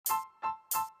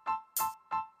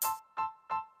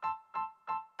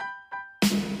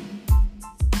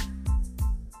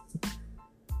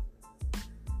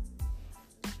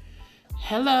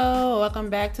Hello, welcome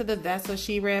back to the That's What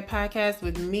She Read podcast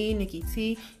with me, Nikki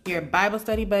T, your Bible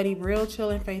study buddy, real chill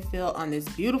and faith-filled on this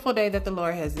beautiful day that the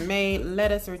Lord has made.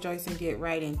 Let us rejoice and get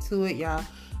right into it, y'all.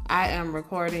 I am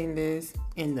recording this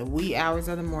in the wee hours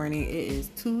of the morning. It is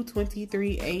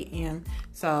 2:23 a.m.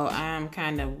 So I'm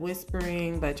kind of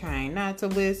whispering, but trying not to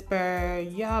whisper.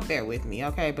 Y'all bear with me,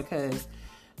 okay? Because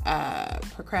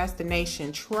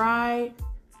procrastination tried,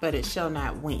 but it shall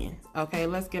not win. Okay,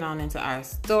 let's get on into our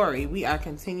story. We are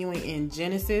continuing in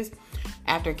Genesis.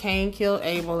 After Cain killed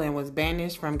Abel and was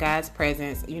banished from God's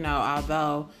presence,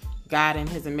 although God in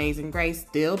his amazing grace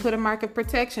still put a mark of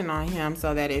protection on him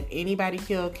so that if anybody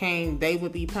killed Cain, they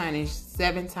would be punished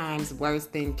 7 times worse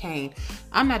than Cain.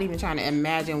 I'm not even trying to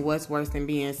imagine what's worse than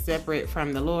being separate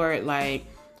from the Lord,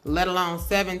 let alone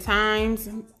 7 times.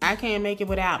 I can't make it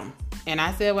without him. And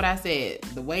I said what I said.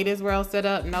 The way this world's set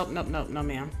up, nope, no,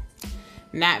 ma'am.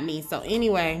 Not me. So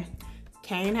anyway,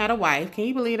 Cain had a wife. Can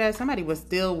you believe that? Somebody was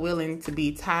still willing to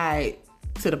be tied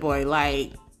to the boy.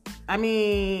 That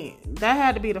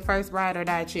had to be the first ride or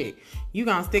die chick. You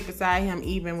gonna stick beside him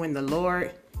even when the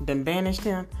Lord done banished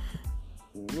him?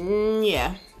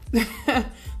 Yeah.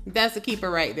 That's a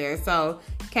keeper right there. So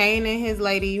Cain and his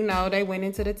lady, they went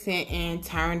into the tent and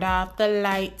turned off the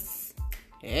lights.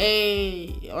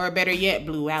 Hey, or better yet,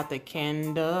 blew out the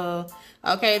candle.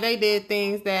 Okay, they did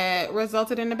things that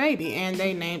resulted in the baby, and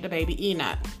they named the baby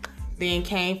Enoch. Then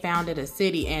Cain founded a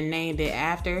city and named it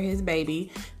after his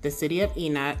baby, the city of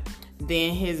Enoch.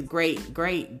 Then his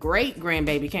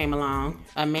great-great-great-grandbaby came along,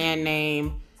 a man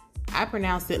named, I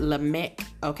pronounce it Lamech,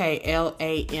 okay,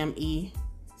 Lamech.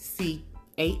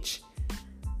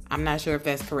 I'm not sure if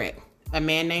that's correct. A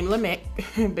man named Lamech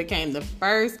became the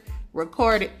first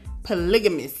recorded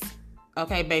polygamist,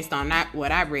 okay, based on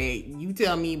what I read. You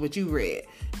tell me what you read.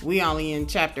 We only in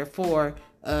chapter 4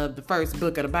 of the first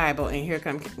book of the Bible, and here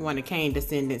comes one of Cain's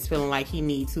descendants feeling like he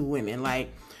needs 2 women. And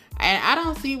I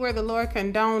don't see where the Lord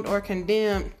condoned or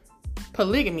condemned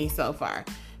polygamy so far.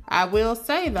 I will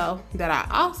say, though, that I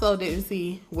also didn't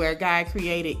see where God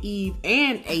created Eve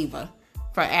and Ava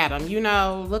for Adam.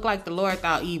 Looked like the Lord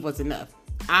thought Eve was enough.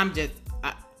 I'm just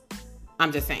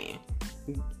saying.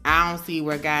 I don't see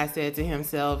where God said to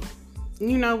himself,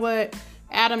 you know what?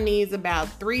 Adam needs about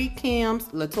 3 Kims,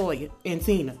 Latoya, and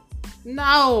Tina.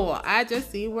 No, I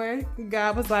just see where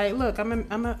God was like, look, I'm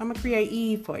gonna create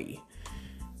Eve for you.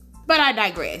 But I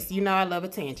digress. I love a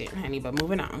tangent, honey, but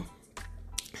moving on.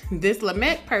 This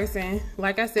Lamech person,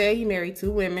 like I said, he married 2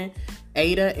 women,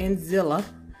 Ada and Zillah.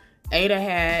 Ada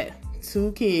had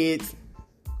 2 kids,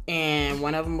 and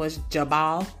one of them was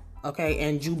Jabal, okay,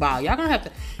 and Jubal. Y'all gonna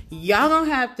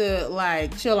have to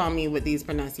chill on me with these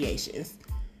pronunciations.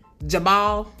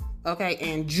 Jabal, okay,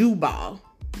 and Jubal.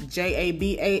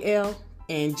 Jabal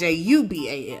and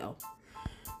Jubal.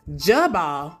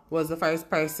 Jabal was the first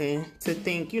person to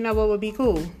think, what would be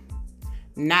cool?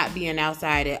 Not being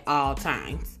outside at all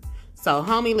times. So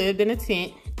homie lived in a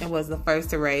tent and was the first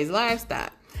to raise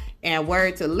livestock. And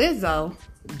word to Lizzo,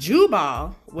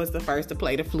 Jubal was the first to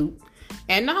play the flute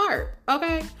and the harp,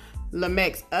 okay?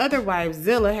 Lamech's other wife,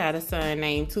 Zillah, had a son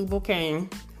named Tubal-Cain,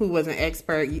 who was an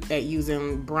expert at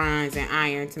using bronze and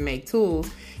iron to make tools.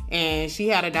 And she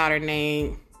had a daughter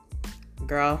named, I'm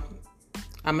going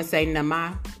to say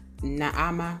Naamah,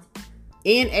 Naamah.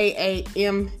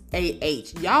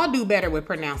 Y'all do better with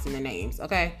pronouncing the names,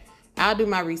 okay? I'll do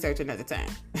my research another time.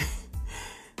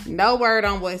 No word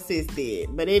on what sis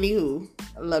did. But anywho,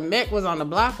 Lamech was on the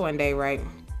block one day, right?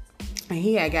 And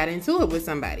he had got into it with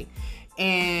somebody.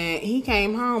 And he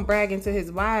came home bragging to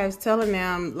his wives, telling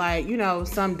them,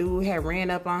 some dude had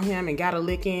ran up on him and got a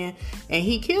lick in, and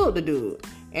he killed the dude.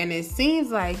 And it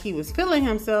seems like he was feeling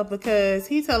himself because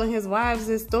he's telling his wives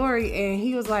this story, and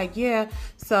he was like, yeah,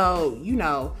 so,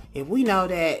 if we know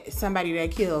that somebody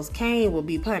that kills Cain will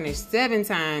be punished 7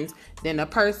 times, then a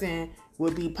person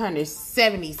would be punished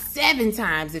 77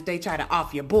 times if they try to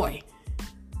off your boy.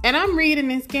 And I'm reading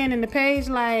and scanning the page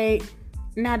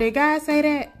now did God say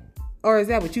that? Or is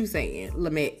that what you saying,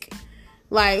 Lamech?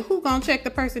 Who gonna check the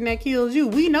person that kills you?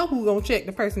 We know who gonna check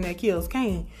the person that kills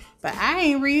Cain. But I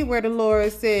ain't read where the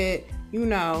Lord said,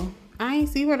 I ain't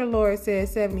see where the Lord said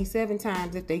 77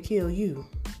 times if they kill you.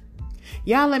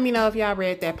 Y'all let me know if y'all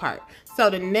read that part.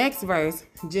 So the next verse,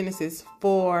 Genesis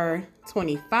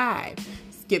 4:25,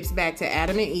 skips back to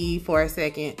Adam and Eve for a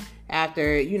second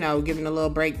after, giving a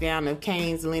little breakdown of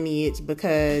Cain's lineage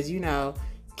because,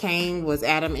 Cain was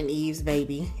Adam and Eve's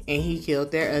baby, and he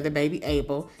killed their other baby,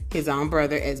 Abel, his own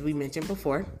brother, as we mentioned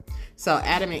before. So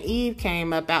Adam and Eve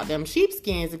came up out them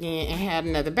sheepskins again and had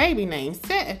another baby named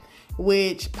Seth,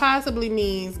 which possibly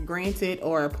means granted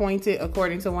or appointed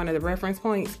according to one of the reference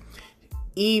points.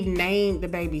 Eve named the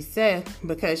baby Seth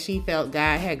because she felt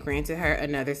God had granted her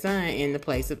another son in the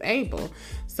place of Abel.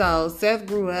 So Seth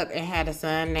grew up and had a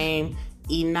son named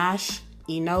Enosh.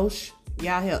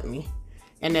 Y'all help me.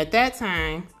 And at that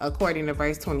time, according to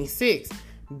verse 26,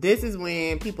 this is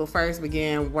when people first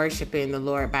began worshiping the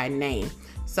Lord by name.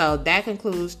 So that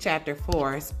concludes chapter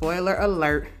 4. Spoiler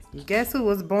alert. Guess who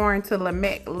was born to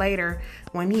Lamech later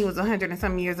when he was 100 and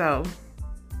some years old?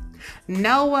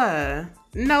 Noah.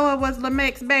 Noah was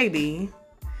Lamech's baby.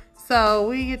 So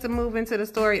we get to move into the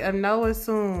story of Noah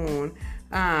soon.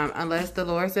 Unless the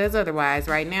Lord says otherwise.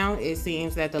 Right now, it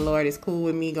seems that the Lord is cool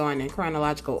with me going in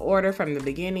chronological order from the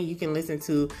beginning. You can listen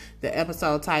to the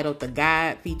episode titled The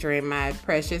God, featuring my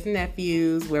precious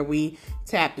nephews, where we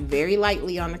tapped very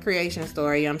lightly on the creation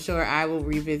story. I'm sure I will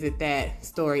revisit that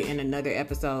story in another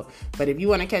episode. But if you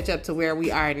want to catch up to where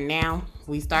we are now,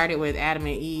 we started with Adam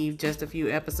and Eve just a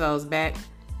few episodes back.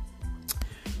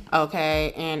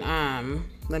 Okay, and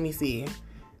let me see.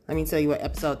 Let me tell you what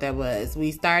episode that was.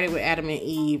 We started with Adam and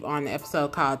Eve on the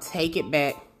episode called Take It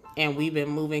Back, and we've been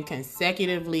moving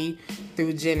consecutively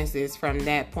through Genesis from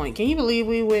that point. Can you believe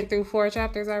we went through 4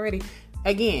 chapters already?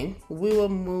 Again, we will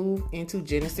move into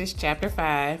Genesis chapter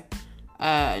 5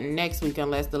 next week,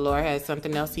 unless the Lord has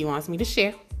something else he wants me to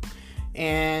share.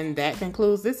 And that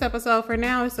concludes this episode for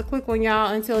now. It's a quick one,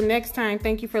 y'all. Until next time,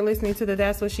 thank you for listening to the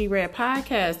That's What She Read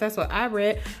podcast. That's what I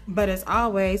read. But as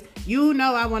always, you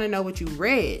know I want to know what you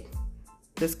read.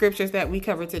 The scriptures that we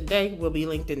covered today will be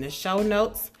linked in the show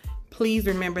notes. Please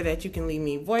remember that you can leave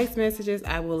me voice messages.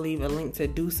 I will leave a link to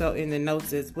do so in the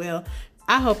notes as well.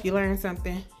 I hope you learned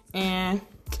something, and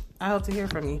I hope to hear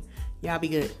from you. Y'all be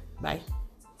good. Bye.